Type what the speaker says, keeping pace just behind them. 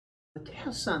The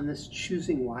tests on this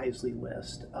Choosing Wisely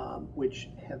list, which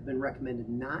have been recommended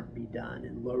not be done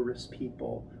in low-risk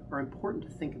people, are important to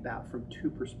think about from two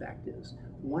perspectives.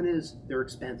 One is they're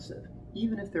expensive.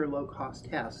 Even if they're low-cost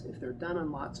tests, if they're done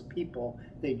on lots of people,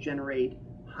 they generate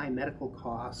high medical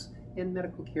costs, and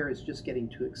medical care is just getting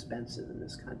too expensive in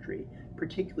this country,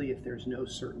 particularly if there's no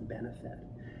certain benefit.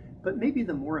 But maybe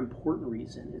the more important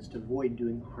reason is to avoid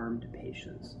doing harm to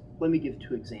patients. Let me give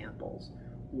two examples.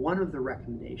 One of the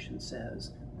recommendations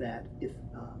says that if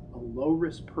a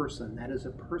low-risk person, that is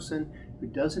a person who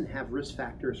doesn't have risk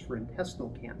factors for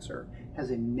intestinal cancer, has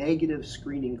a negative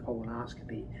screening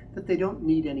colonoscopy, that they don't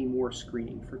need any more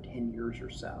screening for 10 years or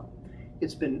so.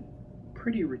 It's been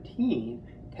pretty routine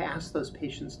to ask those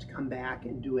patients to come back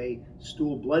and do a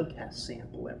stool blood test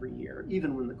sample every year,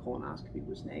 even when the colonoscopy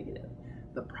was negative.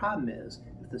 The problem is,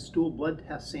 if the stool blood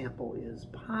test sample is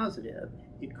positive,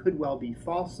 it could well be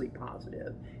falsely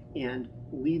positive and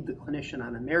lead the clinician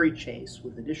on a merry chase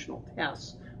with additional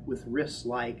tests with risks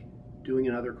like doing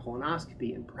another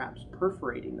colonoscopy and perhaps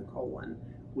perforating the colon,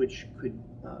 which could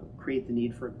create the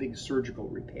need for a big surgical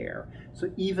repair. So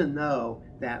even though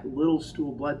that little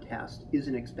stool blood test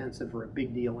isn't expensive or a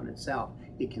big deal in itself,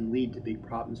 it can lead to big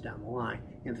problems down the line.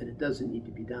 And if it doesn't need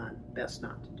to be done, best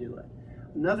not to do it.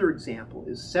 Another example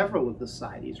is several of the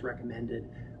societies recommended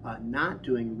not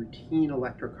doing routine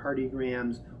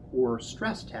electrocardiograms or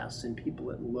stress tests in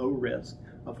people at low risk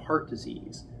of heart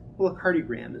disease. Well, a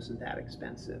cardiogram isn't that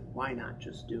expensive. Why not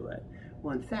just do it?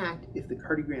 Well, in fact, if the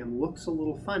cardiogram looks a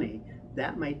little funny,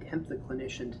 that might tempt the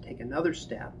clinician to take another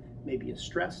step, maybe a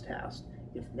stress test.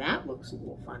 If that looks a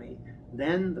little funny,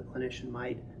 then the clinician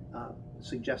might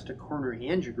suggest a coronary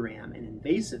angiogram, an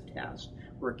invasive test,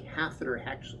 where a catheter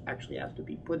actually has to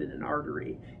be put in an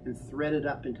artery and threaded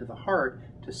up into the heart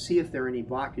to see if there are any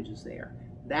blockages there.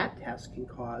 That test can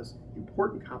cause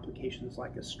important complications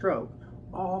like a stroke,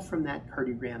 all from that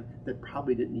cardiogram that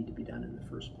probably didn't need to be done in the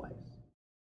first place.